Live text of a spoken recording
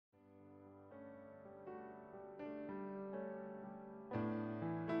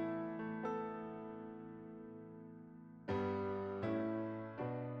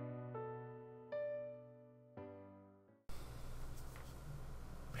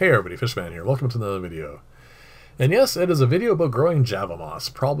Hey everybody, Fishman here. Welcome to another video. And yes, it is a video about growing Java moss.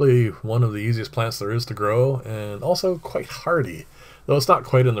 Probably one of the easiest plants there is to grow, and also quite hardy. Though it's not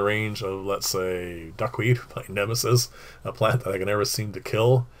quite in the range of, let's say, duckweed, my nemesis, a plant that I can never seem to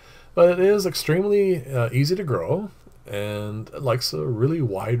kill. But it is extremely easy to grow, and it likes a really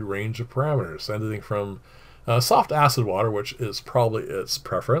wide range of parameters. Anything from soft acid water, which is probably its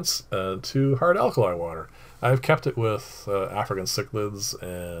preference, to hard alkali water. I've kept it with African cichlids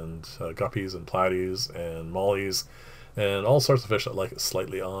and guppies and platies and mollies and all sorts of fish that like it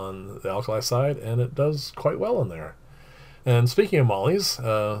slightly on the alkali side, and it does quite well in there. And speaking of mollies,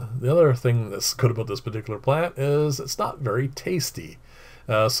 the other thing that's good about this particular plant is it's not very tasty.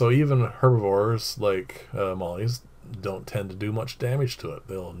 So even herbivores like mollies don't tend to do much damage to it.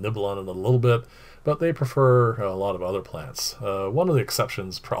 They'll nibble on it a little bit, but they prefer a lot of other plants. One of the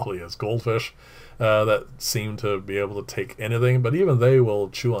exceptions probably is goldfish that seem to be able to take anything, but even they will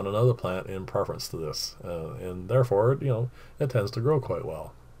chew on another plant in preference to this, and therefore, it tends to grow quite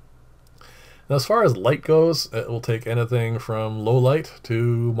well. And as far as light goes, it will take anything from low light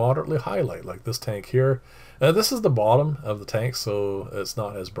to moderately high light, like this tank here. This is the bottom of the tank, so it's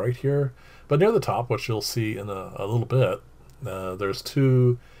not as bright here. But near the top, which you'll see in a little bit, there's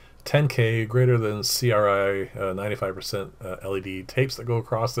two 10K greater than CRI 95% LED tapes that go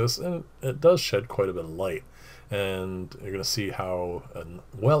across this, and it does shed quite a bit of light. And you're going to see how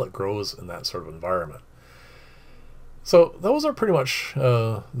well it grows in that sort of environment. So those are pretty much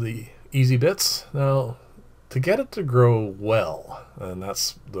the easy bits. Now, to get it to grow well, and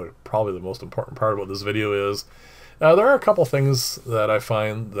that's probably the most important part about this video, is there are a couple things that I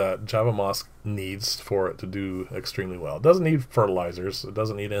find that Java moss needs for it to do extremely well. It doesn't need fertilizers. It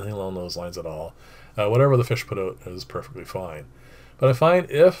doesn't need anything along those lines at all. Whatever the fish put out is perfectly fine. But I find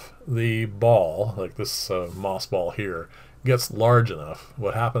if the ball, like this moss ball here, gets large enough,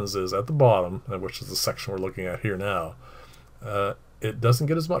 what happens is at the bottom, which is the section we're looking at here now, it doesn't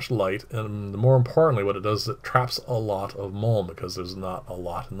get as much light, and more importantly, what it does is it traps a lot of mulm because there's not a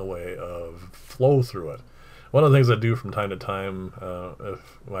lot in the way of flow through it. One of the things I do from time to time,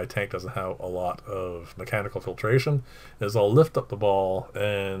 if my tank doesn't have a lot of mechanical filtration, is I'll lift up the ball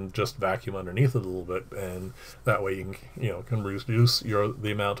and just vacuum underneath it a little bit, and that way you can reduce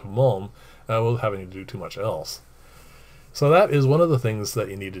the amount of mulm without having to do too much else. So that is one of the things that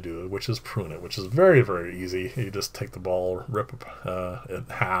you need to do, which is prune it, which is very, very easy. You just take the ball, rip it in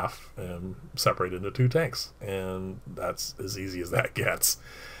half, and separate it into two tanks, and that's as easy as that gets.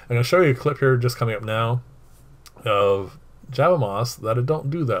 I'm going to show you a clip here just coming up now of Java moss that I don't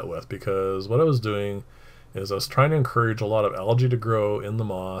do that with, because what I was doing is I was trying to encourage a lot of algae to grow in the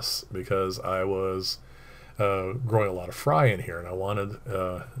moss, because I was growing a lot of fry in here, and I wanted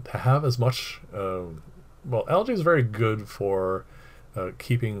to have as much well, algae is very good for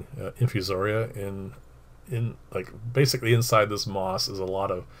keeping infusoria in like basically inside this moss is a lot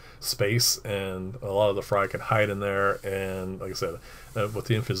of space, and a lot of the fry can hide in there, and like I said, with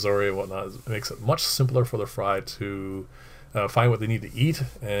the infusoria and whatnot, it makes it much simpler for the fry to find what they need to eat,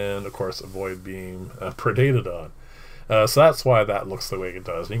 and of course avoid being predated on. So that's why that looks the way it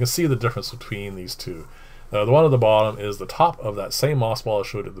does. And you can see the difference between these two. The one at the bottom is the top of that same moss ball I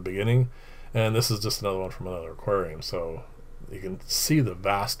showed at the beginning, and this is just another one from another aquarium, so you can see the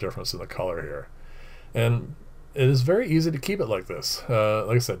vast difference in the color here. And it is very easy to keep it like this.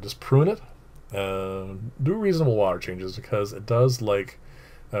 Like I said, just prune it, do reasonable water changes, because it does like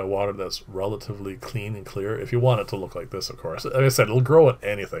water that's relatively clean and clear, if you want it to look like this, of course. Like I said, it'll grow in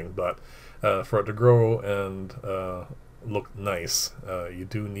anything, but for it to grow and look nice, you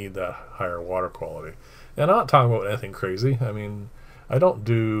do need that higher water quality. And I'm not talking about anything crazy. I mean, I don't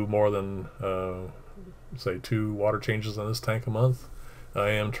do more than, say, 2 water changes on this tank a month.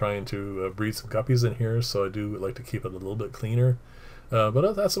 I am trying to breed some guppies in here, so I do like to keep it a little bit cleaner.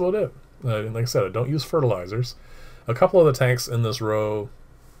 But that's about it. Like I said, I don't use fertilizers. A couple of the tanks in this row,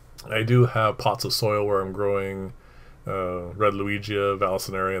 I do have pots of soil where I'm growing red Luigia,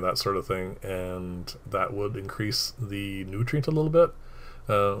 Vallisneria, that sort of thing, and that would increase the nutrient a little bit.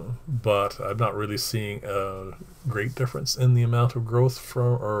 But I'm not really seeing a great difference in the amount of growth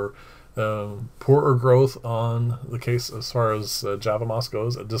or poorer growth on the case as far as Java moss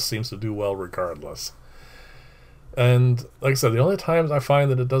goes. It just seems to do well regardless. And like I said, the only times I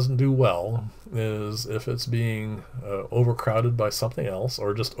find that it doesn't do well is if it's being overcrowded by something else,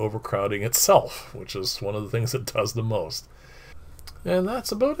 or just overcrowding itself, which is one of the things it does the most. And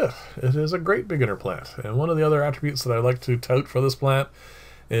that's about it. It is a great beginner plant. And one of the other attributes that I like to tout for this plant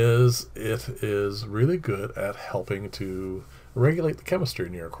is it is really good at helping to regulate the chemistry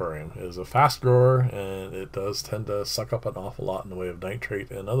in your aquarium. It is a fast grower, and it does tend to suck up an awful lot in the way of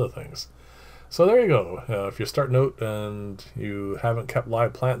nitrate and other things. So there you go. If you're starting out and you haven't kept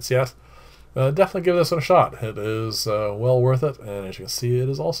live plants yet, definitely give this a shot. It is well worth it, and as you can see, it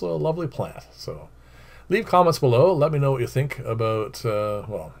is also a lovely plant. So leave comments below. Let me know what you think about,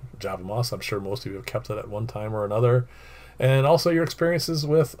 well, Java moss. I'm sure most of you have kept it at one time or another. And also your experiences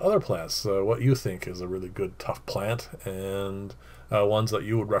with other plants, what you think is a really good, tough plant, and ones that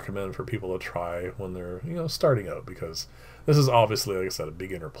you would recommend for people to try when they're, starting out, because this is obviously, like I said, a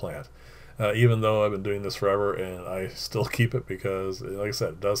beginner plant. Even though I've been doing this forever, and I still keep it because, like I said,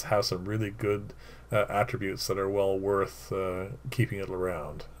 it does have some really good attributes that are well worth keeping it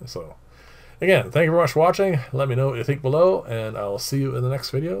around. So, again, thank you very much for watching. Let me know what you think below, and I'll see you in the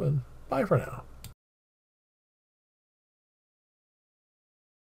next video, and bye for now.